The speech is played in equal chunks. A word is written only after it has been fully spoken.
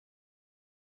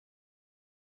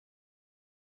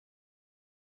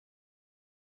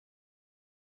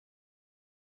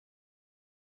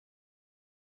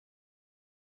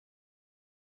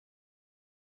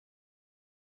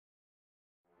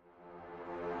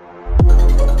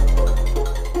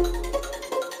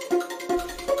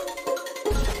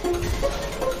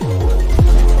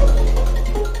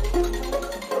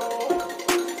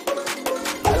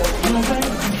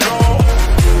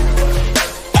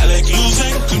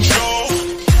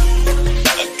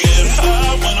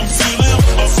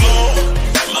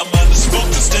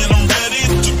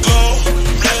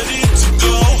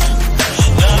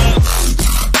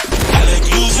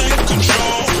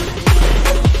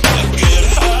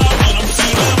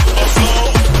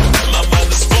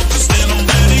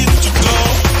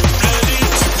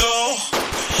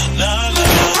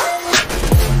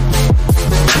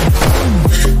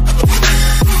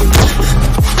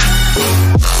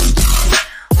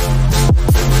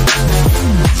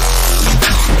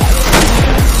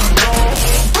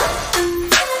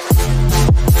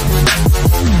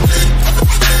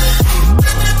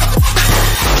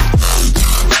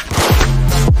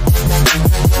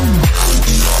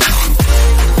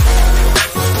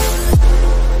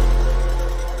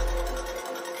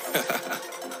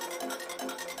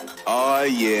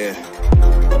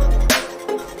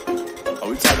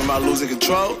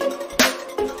control?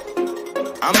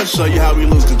 I'ma show you how we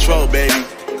lose control, baby.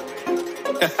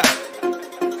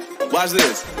 Watch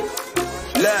this.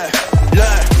 Look,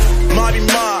 Marty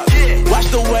Mark. Watch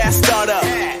the way I start up.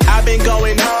 I've been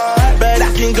going hard, but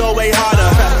I can go way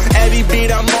harder. Every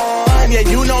beat I'm on, yeah,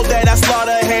 you know that I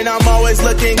slaughter. And I'm always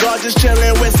looking gorgeous,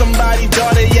 chilling with somebody's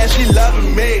daughter. Yeah, she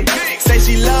loving me. Say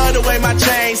she love the way my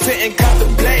chain sit and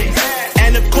contemplate.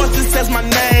 And of course it says my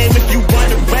name if you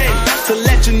wanna rate. To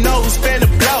let you know who's finna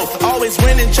blow. Always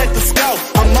winning, check the scope.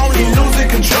 I'm only losing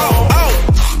control. Oh,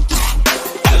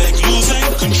 I like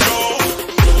losing control.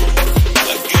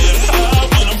 I get high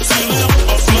when I'm feeling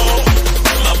my flow.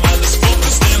 My mind is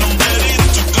focused and I'm ready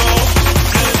to go.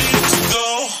 Ready to go.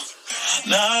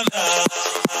 Nah, nah.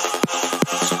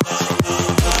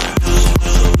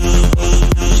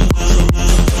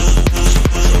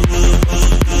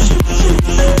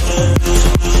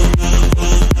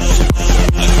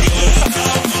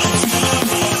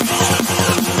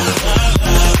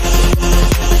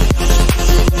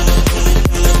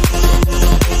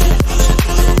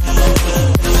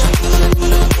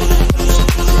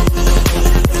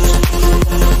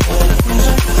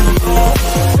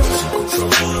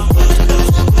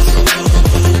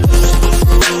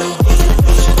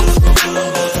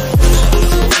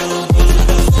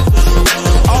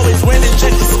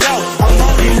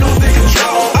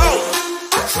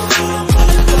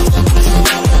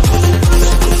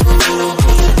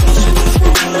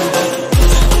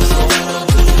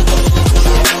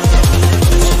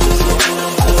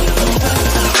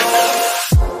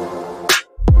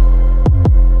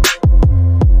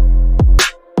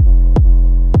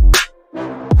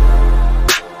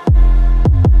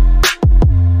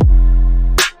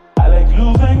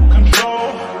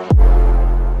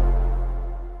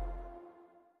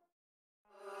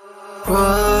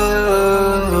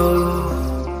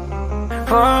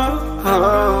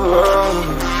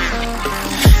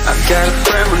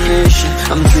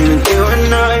 I'm dreaming you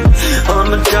and I. All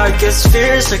my darkest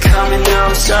fears are coming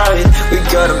outside. We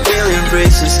got a billion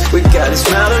races, we got this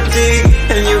melody.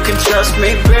 And you can trust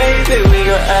me, baby, we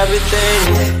got everything.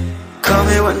 Call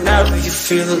me whenever you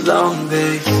feel alone,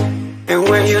 babe. And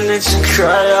when you need to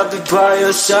cry, I'll be by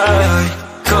your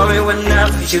side. Call me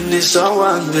whenever you need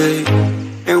someone, babe.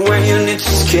 And when you need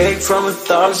to escape from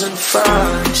 1,000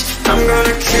 fires, I'm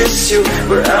gonna kiss you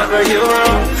wherever you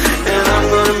are. And I'm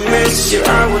gonna miss you,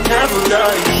 I will never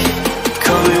lie.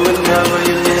 Call me whenever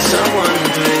you need someone,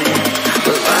 babe.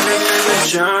 We're running in the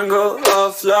jungle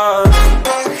of love.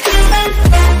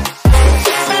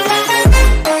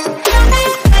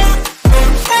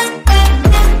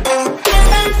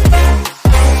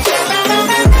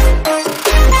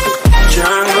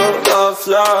 Jungle of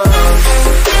love.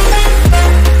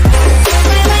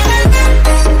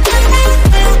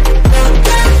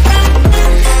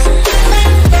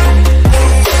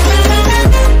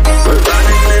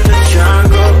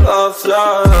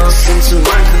 Listen to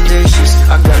my conditions,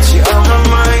 I got you on my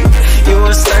mind. You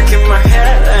were stuck in my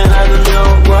head and I don't know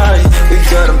why. We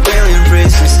got a billion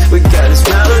races, we got this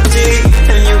melody.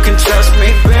 And you can trust me,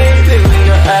 baby, we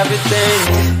got everything.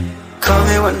 Call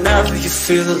me whenever you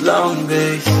feel alone,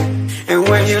 babe. And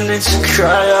when you need to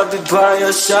cry, I'll be by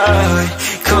your side.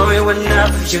 Call me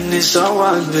whenever you need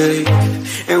someone, babe.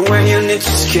 And when you need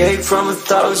to escape from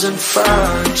 1,000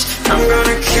 fires, I'm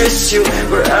gonna kiss you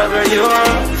wherever you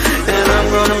are. And I'm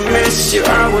gonna miss you,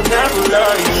 I will never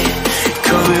lie.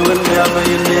 Call me whenever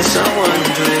you need someone,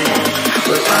 babe.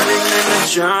 We're running in the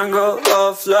jungle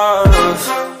of love.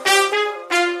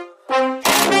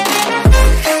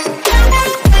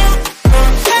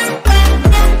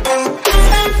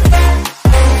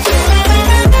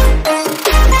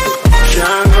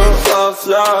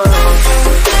 Love.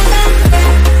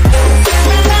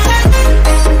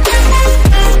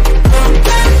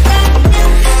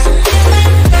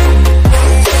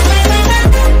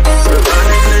 We're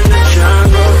running in the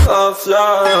jungle of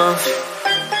love.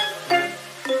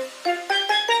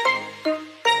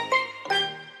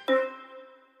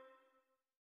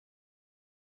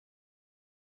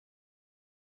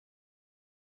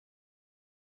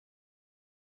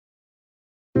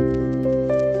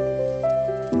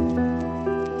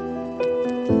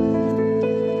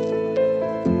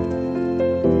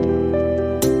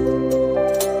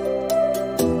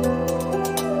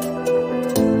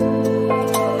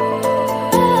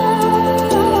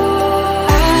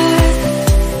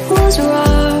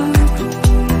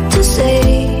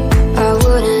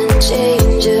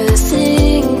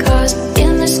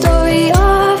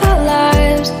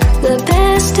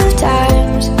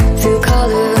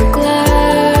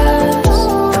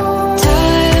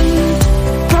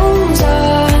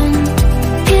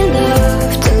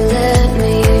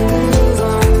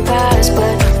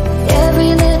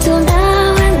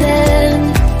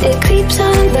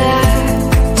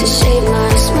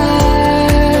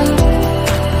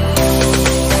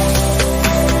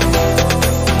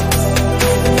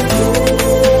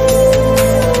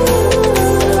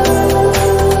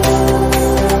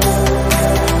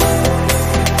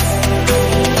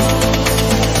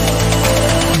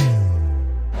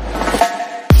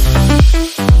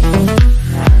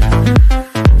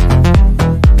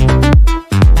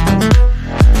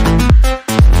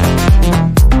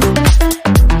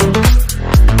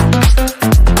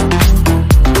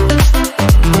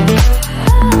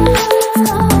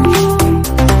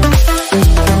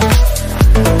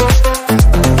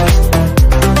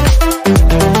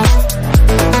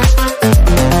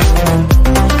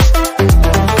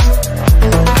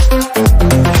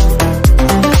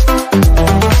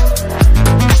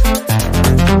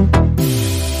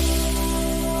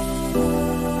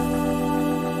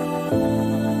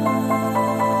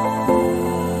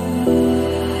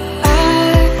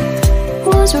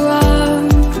 was wrong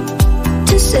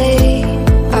to say.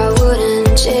 I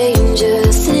wouldn't change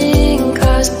a thing,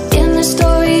 'cause in the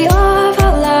story of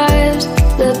our lives,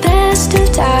 the best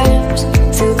of times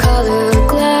through color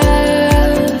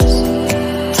glass.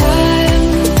 Time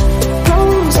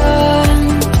rolls on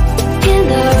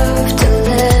enough to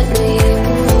let me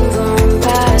move on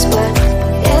past, but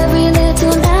every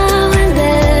little now and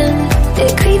then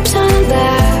it creeps on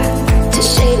back to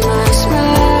shade my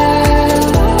smile.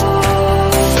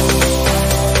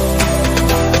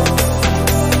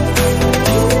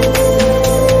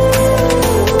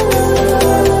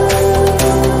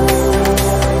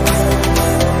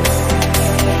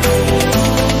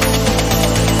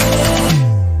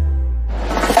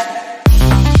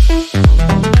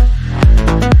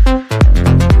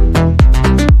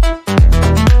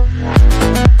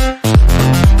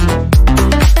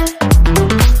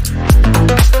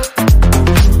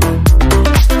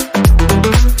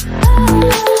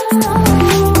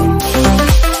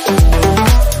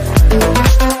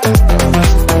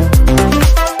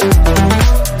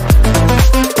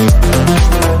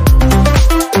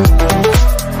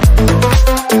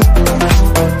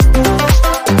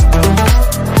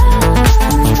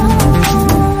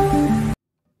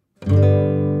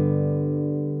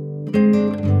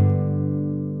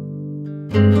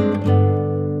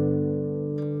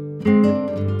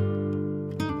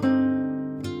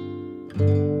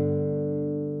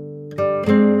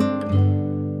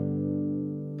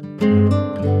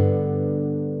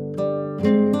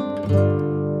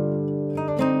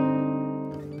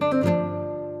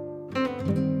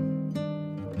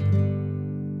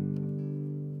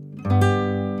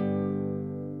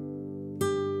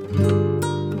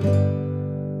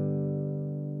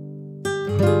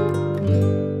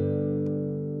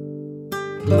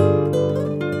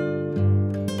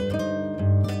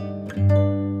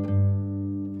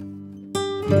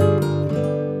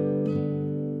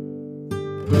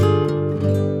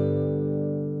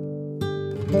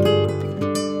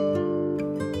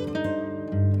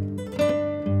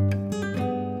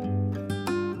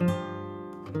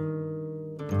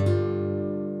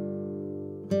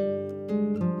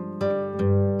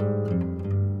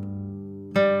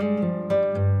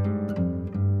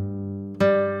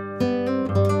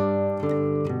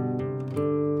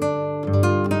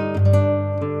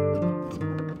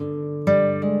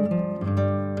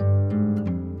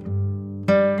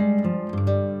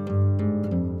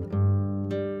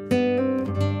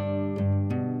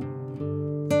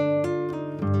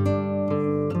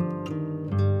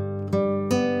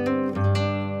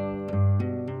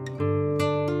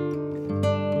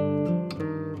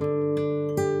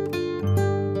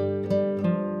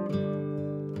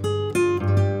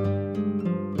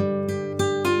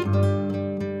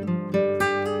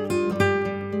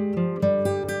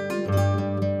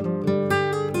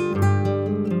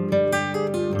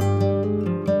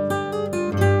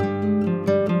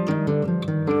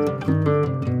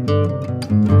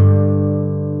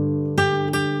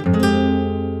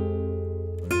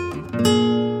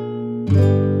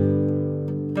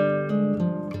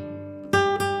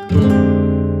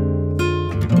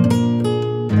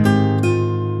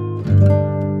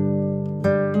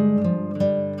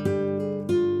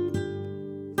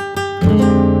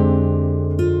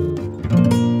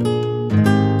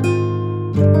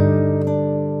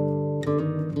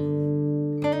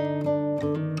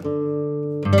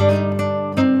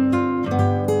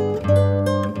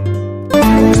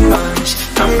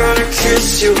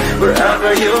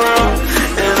 Wherever you are,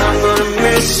 and I'm gonna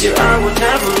miss you. I will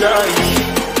never lie.